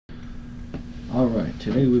Alright,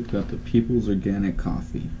 today we've got the People's Organic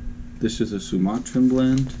Coffee. This is a Sumatran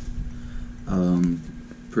blend,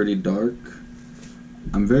 pretty dark.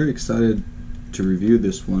 I'm very excited to review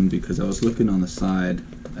this one because I was looking on the side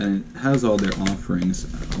and it has all their offerings.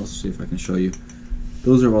 I'll see if I can show you.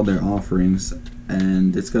 Those are all their offerings,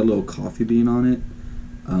 and it's got a little coffee bean on it.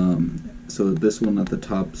 So this one at the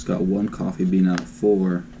top's got 1 coffee bean out of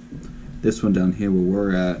 4. This one down here where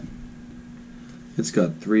we're at, it's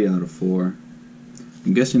got 3 out of 4.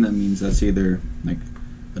 I'm guessing that means that's either like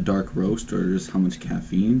a dark roast or just how much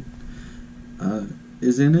caffeine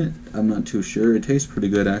is in it. I'm not too sure. It tastes pretty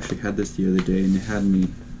good. I actually had this the other day and it had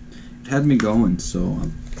me going. So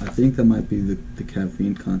I think that might be the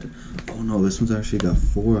caffeine content. Oh no, this one's actually got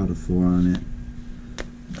 4 out of 4 on it.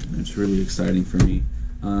 It's really exciting for me.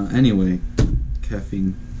 Anyway,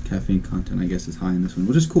 caffeine content I guess is high in this one,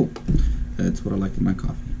 which is cool. That's what I like in my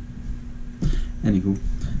coffee. Anywho,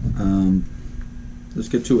 let's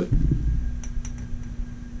get to it.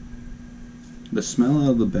 The smell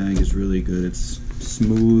out of the bag is really good. It's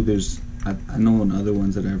smooth. I know in other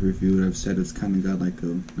ones that I've reviewed, I've said it's kind of got like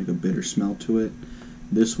a bitter smell to it.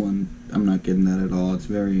 This one, I'm not getting that at all. It's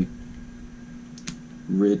very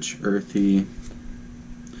rich, earthy.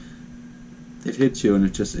 It hits you, and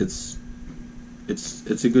it's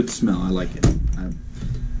a good smell. I like it.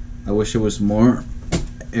 I wish it was more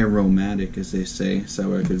aromatic, as they say,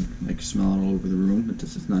 so I could like smell it all over the room.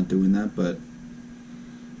 It's not doing that, but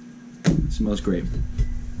it smells great.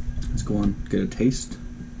 Let's go on, get a taste.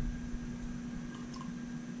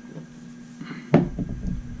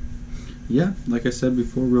 Yeah, like I said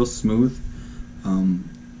before, real smooth,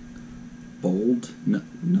 bold.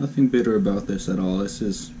 Nothing bitter about this at all. This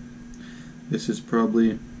is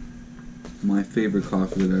probably my favorite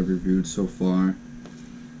coffee that I've reviewed so far.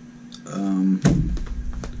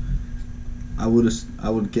 I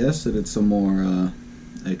would guess that it's a more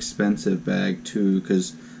expensive bag too,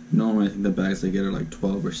 because normally I think the bags I get are like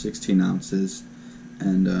 12 or 16 ounces,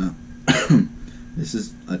 and this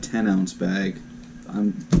is a 10-ounce bag.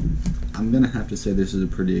 I'm gonna have to say this is a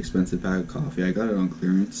pretty expensive bag of coffee. I got it on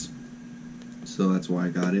clearance, so that's why I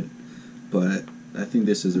got it. But I think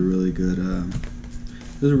this is a really good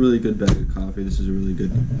bag of coffee. This is a really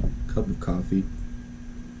good cup of coffee.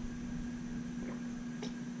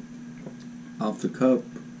 Off the cup,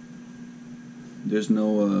 there's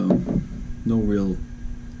no real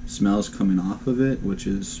smells coming off of it, which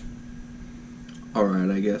is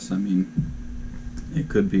alright, I guess. I mean, it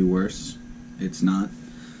could be worse. It's not.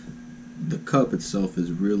 The cup itself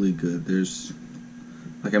is really good. There's,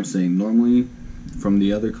 like I'm saying, normally from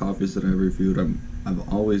the other coffees that I've reviewed, I've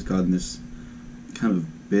always gotten this kind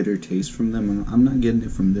of bitter taste from them, and I'm not getting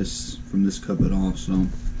it from this cup at all. So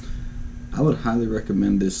I would highly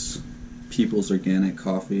recommend this People's Organic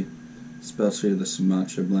Coffee, especially the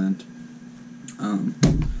Sumatra blend.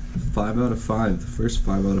 5 out of 5, the first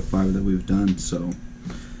 5 out of 5 that we've done. So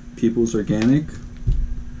People's Organic,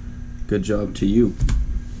 good job to you.